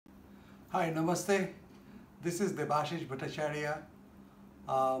Hi, Namaste. This is Debashish Bhattacharya.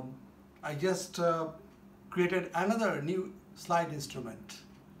 I just created another new slide instrument.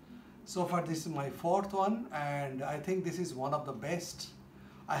 So far this is my fourth one and I think this is one of the best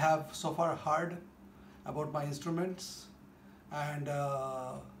I have so far heard about my instruments, and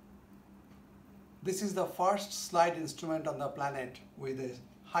this is the first slide instrument on the planet with a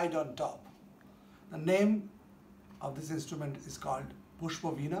hide on top. The name of this instrument is called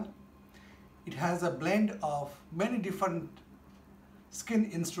Pushpaveena. It has a blend of many different skin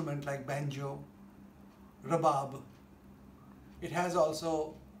instruments like banjo, rabab. It has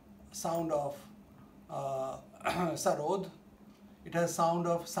also sound of sarod. It has sound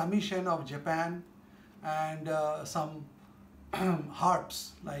of samishen of Japan, and some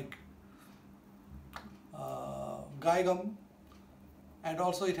harps like gaigam, and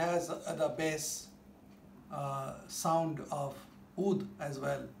also it has the bass sound of oud as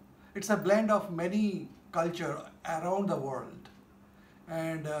well. It's a blend of many culture around the world,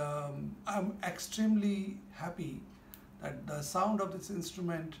 and I'm extremely happy that the sound of this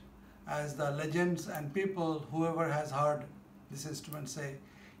instrument, as the legends and people, whoever has heard this instrument say,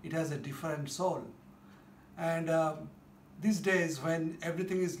 it has a different soul. And these days when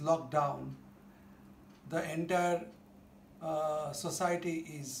everything is locked down, the entire society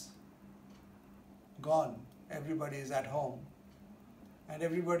is gone, everybody is at home, and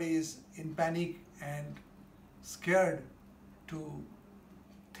everybody is in panic and scared to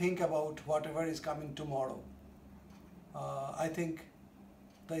think about whatever is coming tomorrow. I think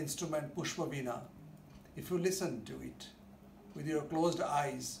the instrument Pushpaveena, if you listen to it with your closed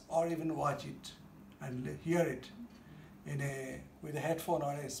eyes or even watch it and hear it with a headphone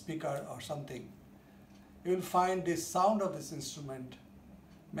or a speaker or something, you will find the sound of this instrument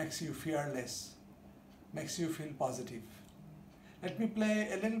makes you fearless, makes you feel positive. Let me play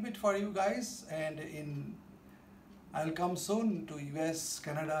a little bit for you guys, and I'll come soon to US,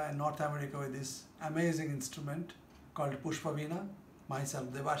 Canada and North America with this amazing instrument called Pushpaveena.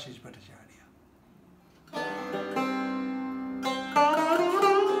 Myself, Debashish Bhattacharya.